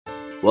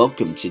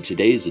Welcome to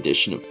today's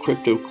edition of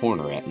Crypto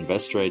Corner at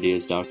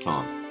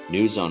InvestorIdeas.com.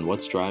 News on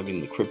what's driving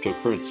the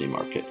cryptocurrency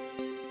market.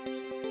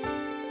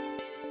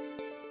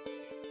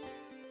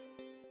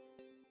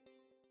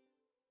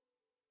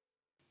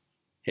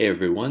 Hey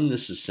everyone,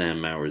 this is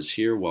Sam Mowers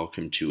here.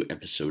 Welcome to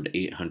episode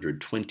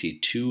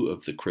 822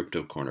 of the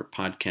Crypto Corner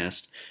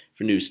podcast.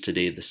 For news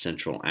today, the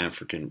Central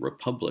African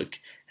Republic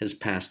has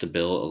passed a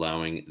bill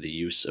allowing the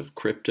use of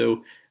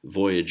crypto.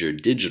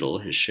 VOYG Digital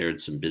has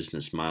shared some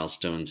business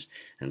milestones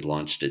and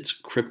launched its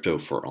Crypto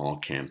for All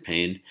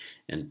campaign,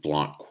 and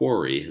Block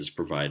Quarry has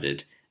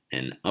provided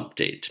an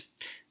update.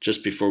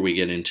 Just before we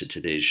get into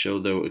today's show,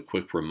 though, a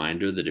quick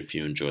reminder that if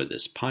you enjoy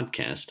this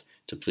podcast,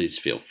 to please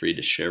feel free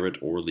to share it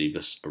or leave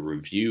us a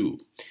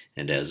review.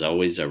 And as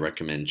always, I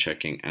recommend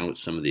checking out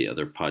some of the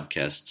other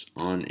podcasts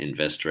on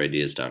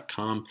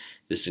InvestorIdeas.com.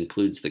 This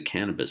includes the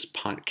Cannabis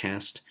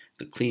Podcast,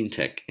 the Clean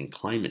Tech and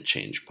Climate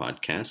Change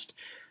Podcast,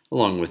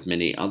 along with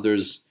many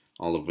others,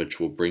 all of which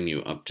will bring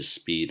you up to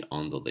speed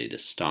on the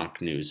latest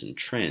stock news and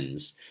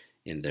trends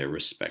in their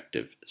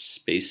respective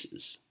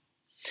spaces.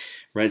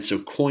 Right, so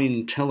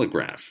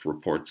Cointelegraph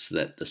reports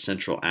that the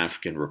Central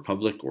African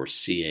Republic, or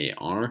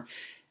CAR,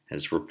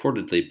 has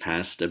reportedly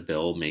passed a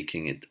bill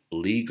making it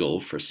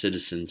legal for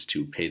citizens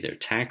to pay their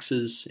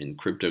taxes in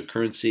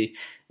cryptocurrency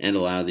and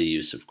allow the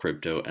use of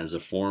crypto as a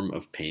form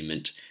of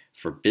payment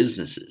for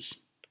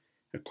businesses.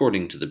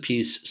 According to the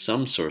piece,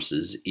 some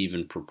sources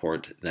even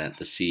purport that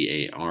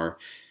the CAR,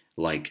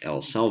 like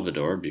El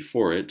Salvador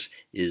before it,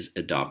 is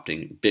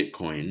adopting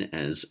Bitcoin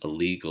as a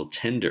legal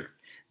tender,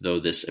 though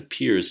this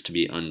appears to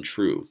be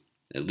untrue,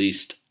 at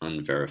least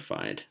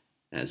unverified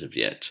as of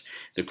yet.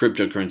 The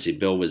cryptocurrency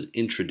bill was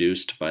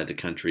introduced by the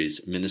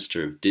country's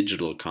Minister of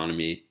Digital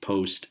Economy,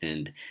 Post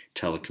and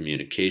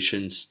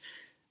Telecommunications,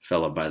 a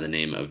fellow by the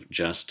name of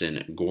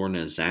Justin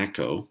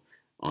Gornazako,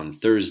 on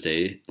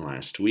Thursday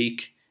last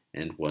week,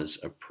 and was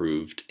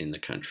approved in the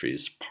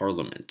country's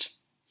parliament.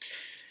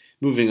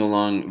 Moving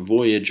along,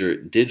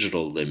 VOYG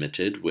Digital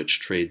Limited, which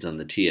trades on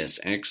the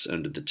TSX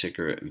under the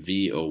ticker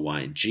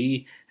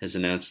VOYG, has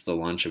announced the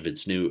launch of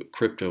its new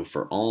Crypto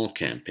for All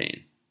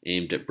campaign,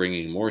 aimed at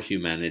bringing more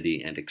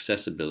humanity and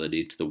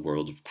accessibility to the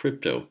world of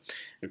crypto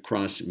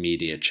across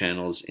media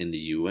channels in the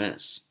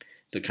U.S.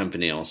 The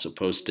company also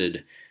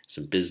posted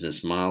some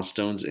business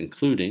milestones,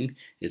 including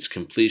its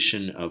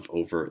completion of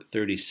over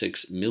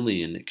 36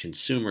 million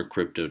consumer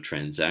crypto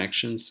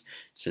transactions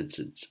since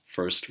it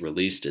first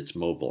released its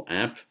mobile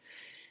app,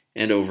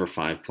 and over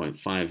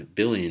 $5.5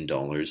 billion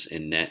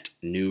in net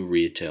new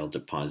retail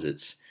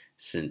deposits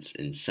since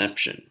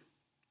inception.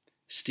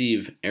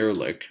 Steve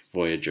Ehrlich,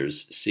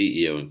 Voyager's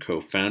CEO and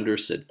co-founder,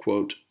 said,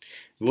 quote,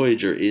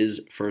 "Voyager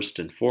is, first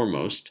and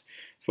foremost,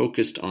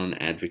 focused on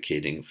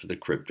advocating for the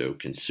crypto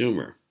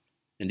consumer.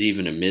 And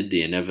even amid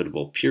the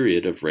inevitable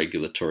period of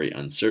regulatory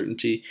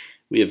uncertainty,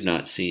 we have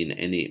not seen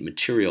any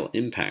material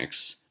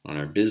impacts on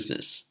our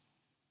business.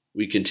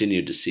 We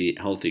continue to see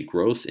healthy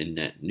growth in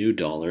net new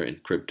dollar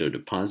and crypto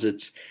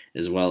deposits,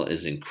 as well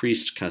as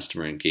increased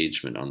customer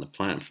engagement on the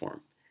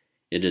platform.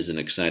 It is an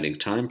exciting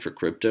time for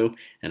crypto,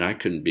 and I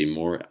couldn't be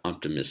more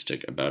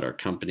optimistic about our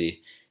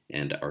company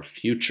and our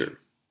future."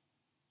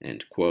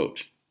 End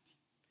quote.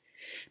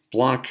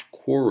 Block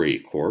Quarry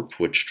Corp,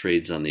 which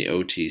trades on the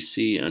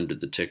OTC under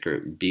the ticker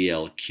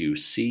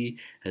BLQC,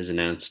 has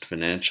announced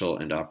financial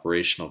and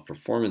operational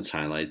performance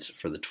highlights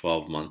for the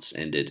 12 months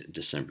ended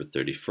December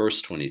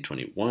 31st,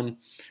 2021,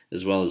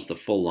 as well as the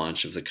full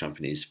launch of the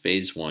company's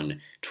Phase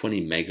 1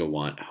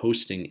 20-megawatt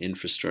hosting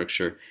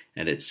infrastructure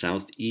at its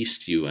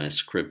Southeast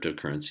U.S.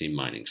 cryptocurrency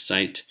mining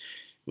site,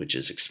 which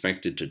is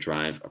expected to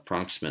drive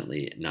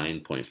approximately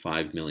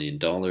 $9.5 million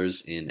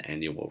in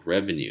annual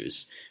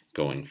revenues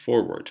going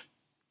forward.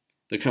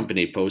 The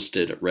company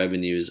posted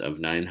revenues of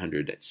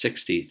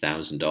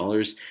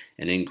 $960,000,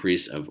 an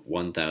increase of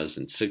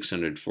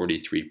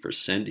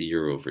 1,643%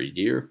 year over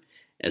year,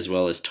 as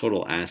well as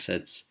total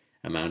assets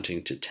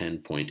amounting to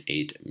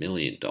 $10.8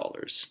 million.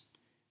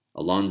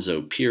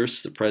 Alonzo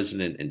Pierce, the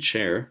president and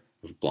chair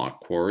of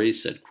Block Quarry,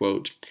 said,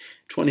 quote,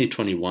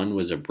 2021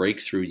 was a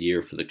breakthrough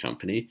year for the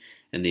company,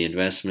 and the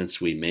investments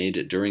we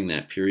made during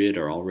that period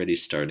are already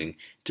starting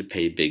to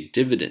pay big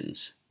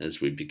dividends as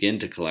we begin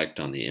to collect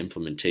on the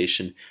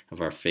implementation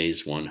of our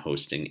Phase 1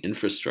 hosting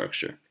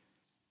infrastructure.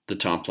 The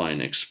top line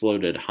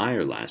exploded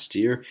higher last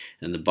year,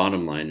 and the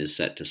bottom line is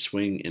set to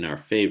swing in our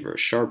favor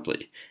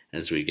sharply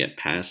as we get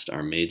past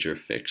our major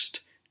fixed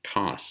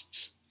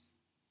costs.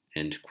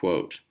 End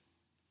quote.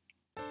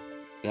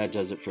 That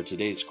does it for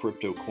today's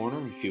Crypto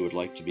Corner. If you would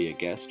like to be a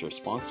guest or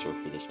sponsor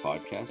for this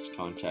podcast,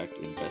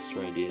 contact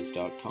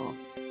InvestorIdeas.com.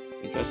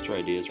 Investor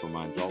Ideas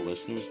reminds all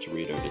listeners to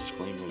read our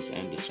disclaimers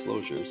and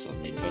disclosures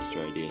on the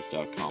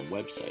InvestorIdeas.com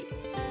website.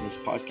 And this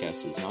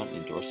podcast is not an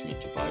endorsement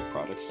to buy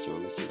products,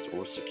 services,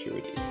 or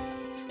securities.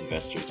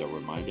 Investors are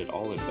reminded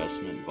all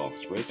investment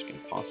involves risk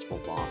and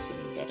possible loss in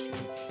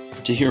investment.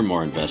 To hear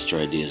more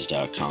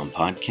InvestorIdeas.com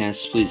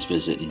podcasts, please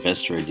visit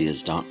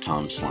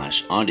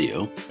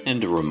InvestorIdeas.com/audio.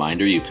 And a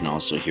reminder, you can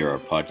also hear our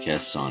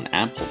podcasts on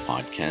Apple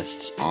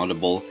Podcasts,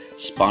 Audible,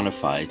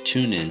 Spotify,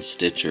 TuneIn,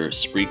 Stitcher,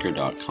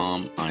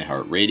 Spreaker.com,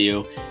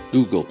 iHeartRadio,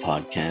 Google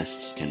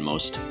Podcasts, and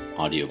most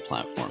audio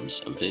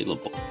platforms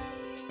available.